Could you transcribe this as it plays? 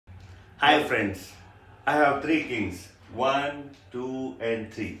Hi friends, I have three kings, 1, 2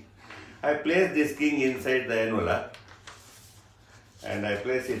 and 3. I place this king inside the envelope and I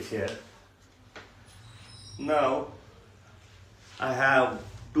place it here. Now I have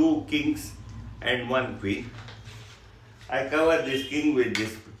 2 kings and 1 queen. I cover this king with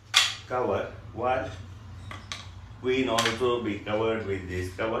this cover. 1 queen also be covered with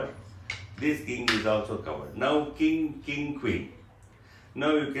this cover. This king is also covered. Now king, king, queen.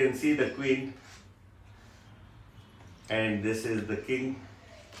 Now you can see the queen and this is the king.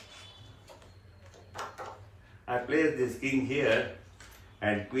 I place this king here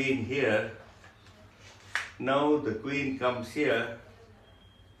and queen here. Now the queen comes here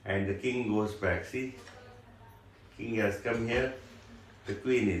and the king goes back. See? King has come here, the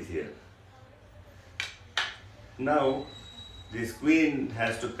queen is here. Now this queen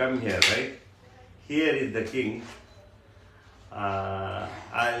has to come here, right? Here is the king.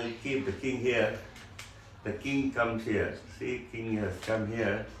 I'll keep the king here. The king comes here. See, king has come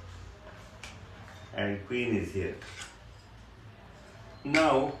here and queen is here.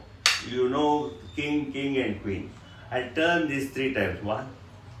 Now you know king, king and queen. I turn this 3 times. 1,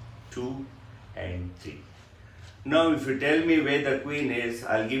 2 and 3. Now if you tell me where the queen is,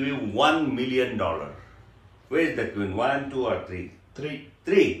 I'll give you $1 million. Where is the queen? 1, 2 or 3? 3.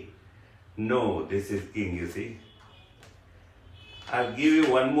 3. No, this is king, you see. I'll give you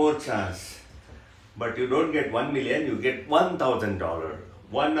one more chance. But you don't get 1 million, you get $1,000.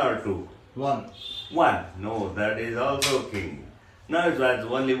 1 or 2? 1. 1. No, that is also king. Now it was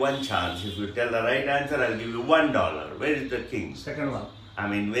only one chance. If you tell the right answer, I'll give you $1. Where is the king? Second one. I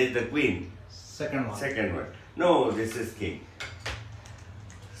mean, where is the queen? Second one. Second one. No, this is king.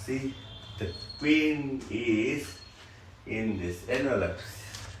 See, the queen is in this envelope.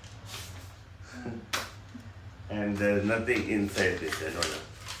 And there's nothing inside this envelope.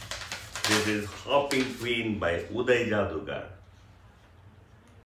 This is Hopping Queen by Uday Jadugar.